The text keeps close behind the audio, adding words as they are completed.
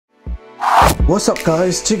What's up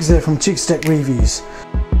guys, Chigs here from Chigs Tech Reviews.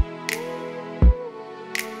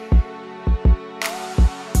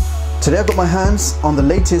 Today I've got my hands on the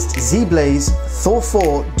latest ZEBLAZE Thor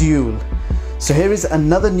 4 Dual. So here is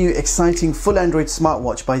another new exciting full Android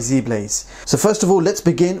smartwatch by ZEBLAZE. So first of all, let's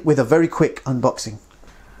begin with a very quick unboxing.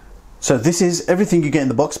 So this is everything you get in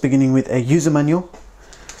the box, beginning with a user manual.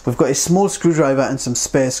 We've got a small screwdriver and some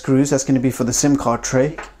spare screws. That's going to be for the SIM card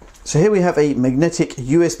tray. So here we have a magnetic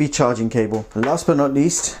USB charging cable. Last but not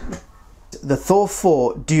least, the Thor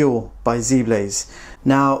 4 Dual by ZEBLAZE.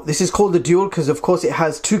 Now this is called the Dual because of course it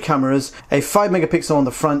has two cameras, a 5 megapixel on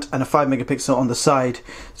the front and a 5 megapixel on the side.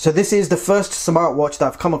 So this is the first smartwatch that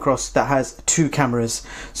I've come across that has two cameras.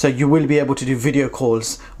 So you will be able to do video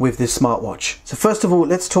calls with this smartwatch. So first of all,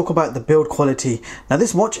 let's talk about the build quality. Now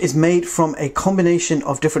this watch is made from a combination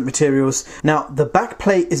of different materials. Now the back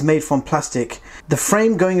plate is made from plastic, the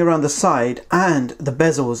frame going around the side and the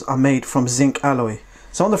bezels are made from zinc alloy.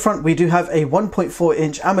 So on the front we do have a 1.4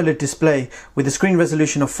 inch AMOLED display with a screen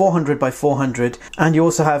resolution of 400 by 400, and you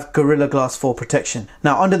also have Gorilla Glass 4 protection.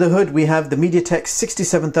 Now under the hood we have the MTK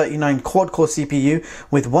 6739 Quad-core CPU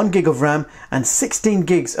with 1 gig of RAM and 16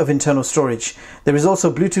 gigs of internal storage. There is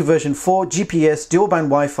also Bluetooth version 4, GPS, dual band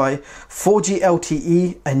Wi-Fi, 4G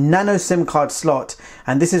LTE, a Nano SIM card slot,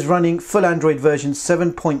 and this is running full Android version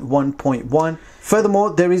 7.1.1.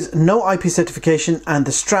 Furthermore, there is no IP certification and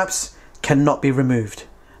the straps cannot be removed.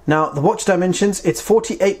 Now the watch dimensions, it's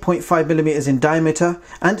 48.5mm in diameter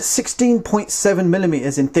and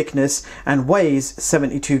 16.7mm in thickness and weighs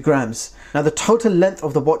 72 grams. Now the total length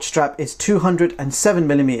of the watch strap is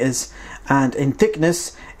 207mm and in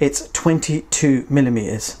thickness it's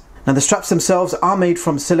 22mm. Now the straps themselves are made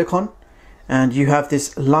from silicone and you have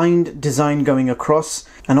this lined design going across,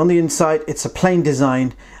 and on the inside it's a plain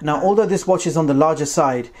design. Now although this watch is on the larger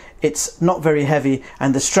side, it's not very heavy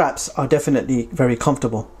and the straps are definitely very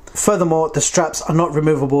comfortable. Furthermore, the straps are not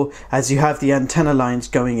removable as you have the antenna lines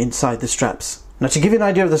going inside the straps. Now to give you an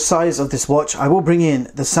idea of the size of this watch, I will bring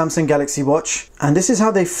in the Samsung Galaxy Watch, and this is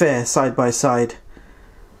how they fare side by side.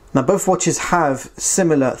 Now both watches have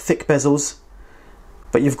similar thick bezels,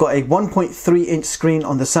 but you've got a 1.3 inch screen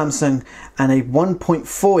on the Samsung and a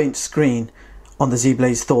 1.4 inch screen on the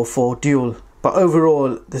ZEBLAZE Thor 4 Dual. But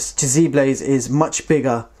overall, this ZEBLAZE is much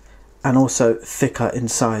bigger and also thicker in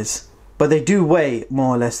size. But they do weigh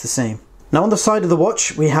more or less the same. Now on the side of the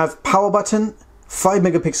watch, we have power button, 5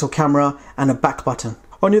 megapixel camera and a back button.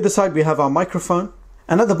 On the other side, we have our microphone.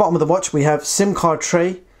 And at the bottom of the watch, we have SIM card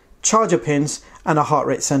tray, charger pins and a heart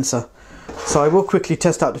rate sensor. So I will quickly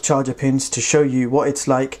test out the charger pins to show you what it's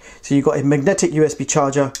like. So you've got a magnetic USB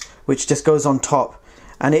charger which just goes on top,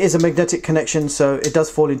 and it is a magnetic connection so it does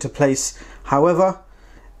fall into place. However,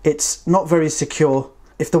 it's not very secure.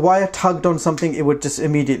 If the wire tugged on something it would just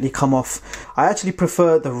immediately come off. I actually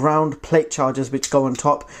prefer the round plate chargers which go on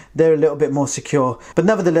top. They're a little bit more secure, but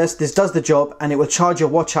nevertheless this does the job and it will charge your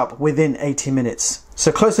watch up within 80 minutes.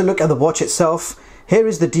 So closer look at the watch itself. Here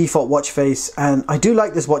is the default watch face, and I do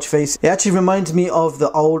like this watch face. It actually reminds me of the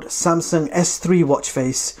old Samsung S3 watch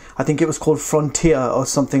face. I think it was called Frontier or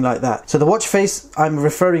something like that. So the watch face I'm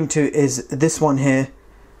referring to is this one here.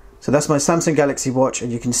 So that's my Samsung Galaxy Watch,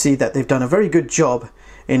 and you can see that they've done a very good job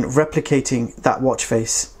in replicating that watch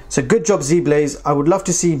face. So good job ZEBLAZE. I would love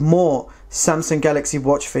to see more Samsung Galaxy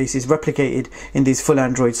Watch faces replicated in these full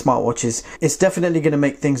Android smartwatches. It's definitely going to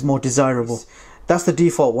make things more desirable. That's the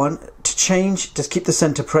default one. To change, just keep the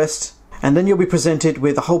center pressed, and then you'll be presented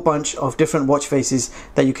with a whole bunch of different watch faces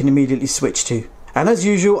that you can immediately switch to. And as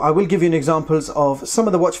usual, I will give you examples of some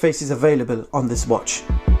of the watch faces available on this watch.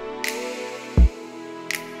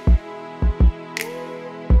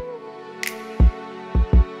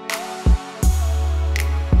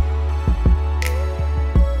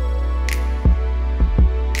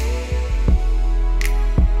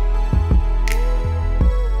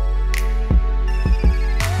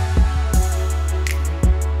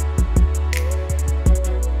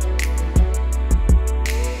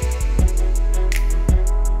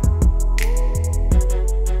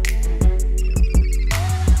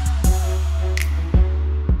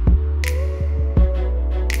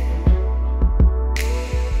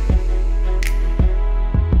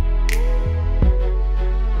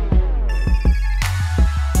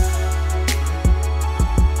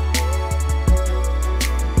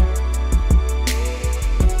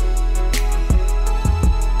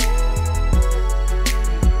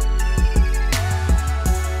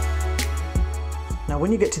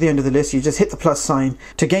 When you get to the end of the list, you just hit the plus sign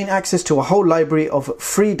to gain access to a whole library of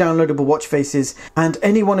free downloadable watch faces, and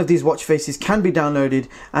any one of these watch faces can be downloaded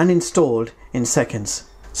and installed in seconds.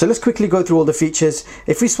 So let's quickly go through all the features.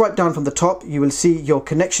 If we swipe down from the top, you will see your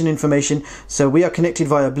connection information. So we are connected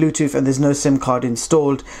via Bluetooth and there's no SIM card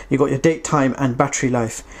installed. You've got your date, time and battery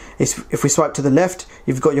life. If we swipe to the left,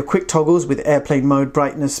 you've got your quick toggles with airplane mode,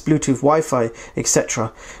 brightness, Bluetooth, Wi-Fi,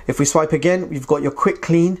 etc. If we swipe again, you've got your quick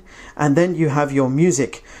clean, and then you have your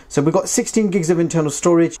music. So we've got 16 gigs of internal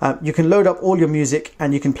storage. You can load up all your music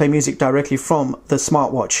and you can play music directly from the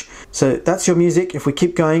smartwatch. So that's your music. If we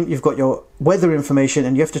keep going, you've got your weather information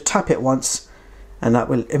and you have to tap it once and that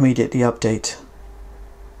will immediately update.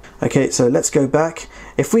 Okay, so let's go back.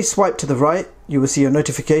 If we swipe to the right, you will see your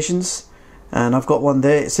notifications, and I've got one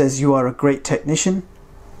there. It says you are a great technician.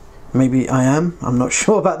 Maybe I am, I'm not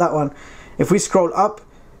sure about that one. If we scroll up,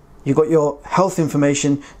 you've got your health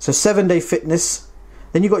information, so 7-day fitness,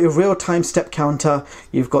 then you've got your real-time step counter,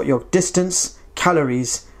 you've got your distance,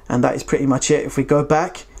 calories, and that is pretty much it. If we go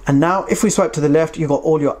back, and now if we swipe to the left, you've got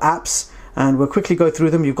all your apps, and we'll quickly go through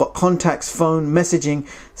them. You've got contacts, phone, messaging,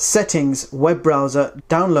 settings, web browser,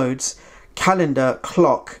 downloads, calendar,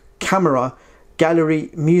 clock, camera, gallery,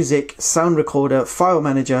 music, sound recorder, file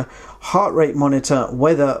manager, heart rate monitor,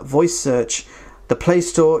 weather, voice search, the Play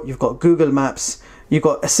Store, you've got Google Maps, you've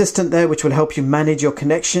got Assistant there which will help you manage your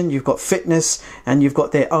connection, you've got fitness, and you've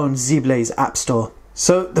got their own ZEBLAZE app store.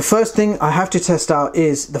 So the first thing I have to test out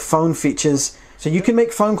is the phone features. So you can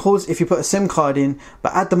make phone calls if you put a SIM card in,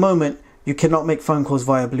 but at the moment you cannot make phone calls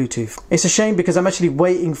via Bluetooth. It's a shame because I'm actually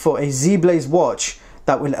waiting for a ZEBLAZE watch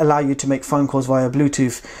that will allow you to make phone calls via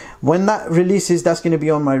Bluetooth. When that releases, that's going to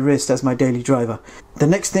be on my wrist as my daily driver. The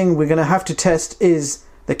next thing we're going to have to test is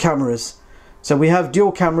the cameras. So we have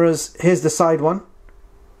dual cameras. Here's the side one.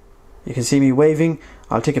 You can see me waving.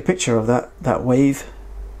 I'll take a picture of that wave.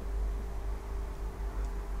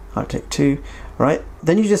 I'll take two. Right,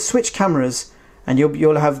 then you just switch cameras and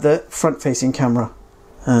you'll have the front facing camera.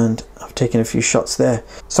 And I've taken a few shots there.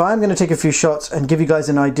 So I'm going to take a few shots and give you guys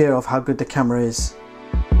an idea of how good the camera is.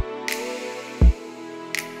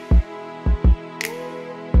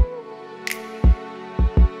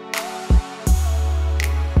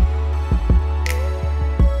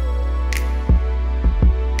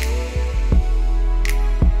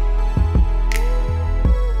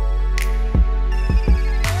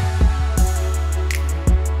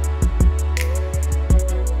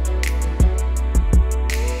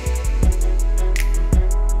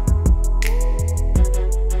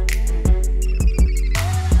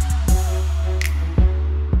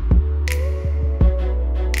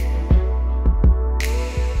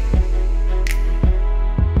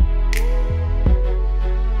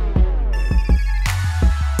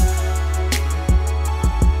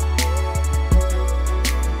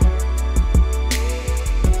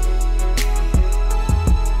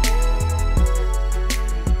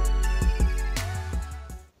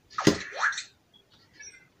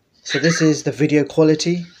 So this is the video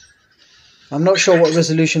quality. I'm not sure what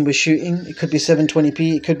resolution we're shooting. It could be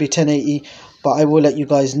 720p, it could be 1080, but I will let you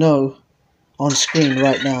guys know on screen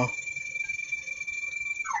right now.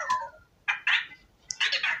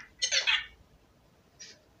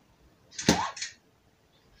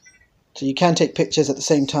 So you can take pictures at the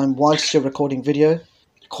same time whilst you're recording video.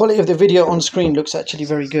 The quality of the video on screen looks actually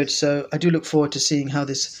very good, so I do look forward to seeing how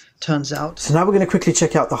this turns out. So now we're going to quickly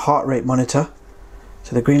check out the heart rate monitor.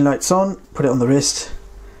 So the green light's on, put it on the wrist.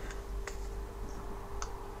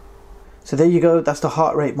 So there you go, that's the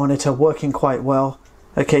heart rate monitor working quite well.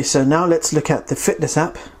 Okay, so now let's look at the fitness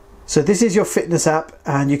app. So this is your fitness app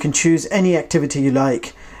and you can choose any activity you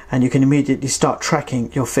like and you can immediately start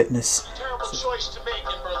tracking your fitness. Terrible choice to make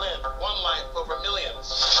in Berlin. One life over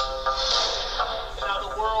millions. And now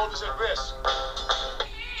the world is at risk.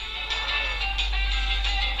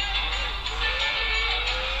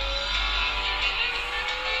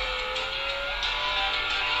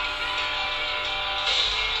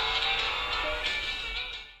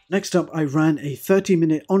 Next up, I ran a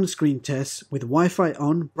 30-minute on-screen test with Wi-Fi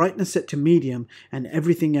on, brightness set to medium, and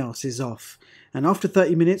everything else is off. And after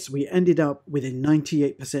 30 minutes, we ended up with a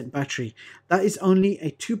 98% battery. That is only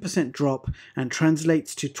a 2% drop and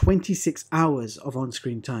translates to 26 hours of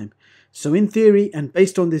on-screen time. So in theory, and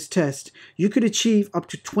based on this test, you could achieve up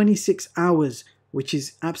to 26 hours, which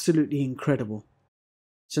is absolutely incredible.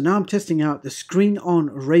 So now I'm testing out the screen on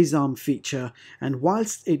raise arm feature, and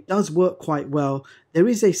whilst it does work quite well, there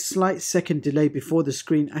is a slight second delay before the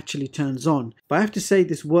screen actually turns on. But I have to say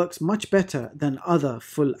this works much better than other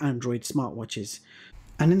full Android smartwatches.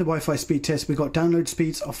 And in the Wi-Fi speed test, we got download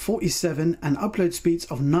speeds of 47 and upload speeds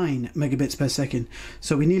of 9 megabits per second.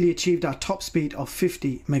 So we nearly achieved our top speed of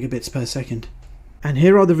 50 megabits per second. And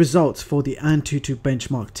here are the results for the AnTuTu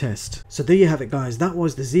benchmark test. So there you have it guys, that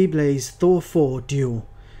was the ZEBLAZE Thor 4 Dual.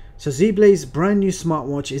 So ZEBLAZE's brand new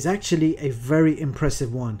smartwatch is actually a very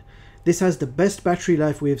impressive one. This has the best battery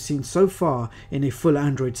life we have seen so far in a full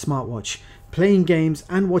Android smartwatch. Playing games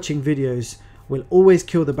and watching videos will always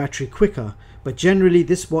kill the battery quicker, but generally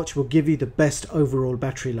this watch will give you the best overall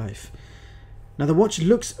battery life. Now the watch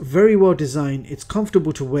looks very well designed, it's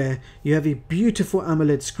comfortable to wear, you have a beautiful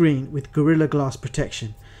AMOLED screen with Gorilla Glass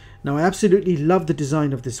protection. Now I absolutely love the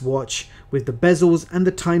design of this watch with the bezels and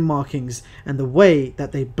the time markings and the way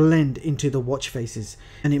that they blend into the watch faces,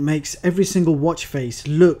 and it makes every single watch face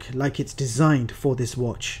look like it's designed for this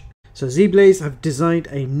watch. So ZEBLAZE have designed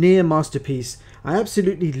a near masterpiece. I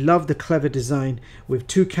absolutely love the clever design with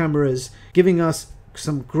two cameras, giving us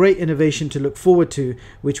some great innovation to look forward to,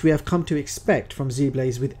 which we have come to expect from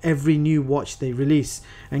ZEBLAZE with every new watch they release.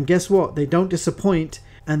 And guess what? They don't disappoint,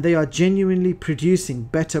 and they are genuinely producing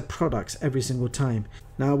better products every single time.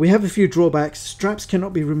 Now we have a few drawbacks. Straps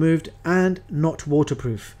cannot be removed and not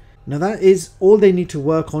waterproof. Now that is all they need to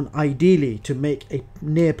work on ideally to make a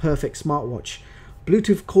near perfect smartwatch.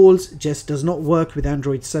 Bluetooth calls just does not work with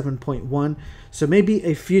Android 7.1, so maybe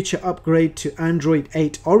a future upgrade to Android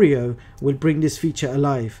 8 Oreo will bring this feature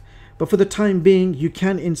alive. But for the time being, you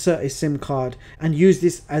can insert a SIM card and use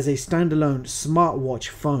this as a standalone smartwatch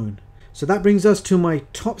phone. So that brings us to my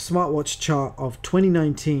top smartwatch chart of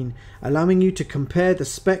 2019, allowing you to compare the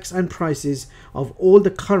specs and prices of all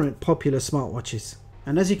the current popular smartwatches.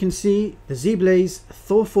 And as you can see, the ZEBLAZE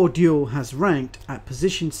Thor 4 Dual has ranked at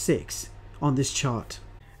position 6 on this chart.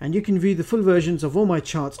 And you can view the full versions of all my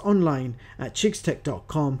charts online at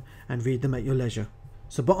chigstech.com and read them at your leisure.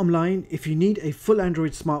 So bottom line, if you need a full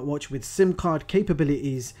Android smartwatch with SIM card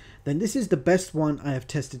capabilities, then this is the best one I have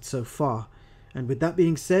tested so far. And with that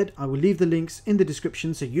being said, I will leave the links in the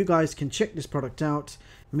description so you guys can check this product out.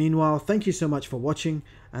 Meanwhile, thank you so much for watching,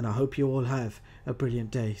 and I hope you all have a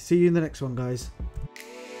brilliant day. See you in the next one, guys.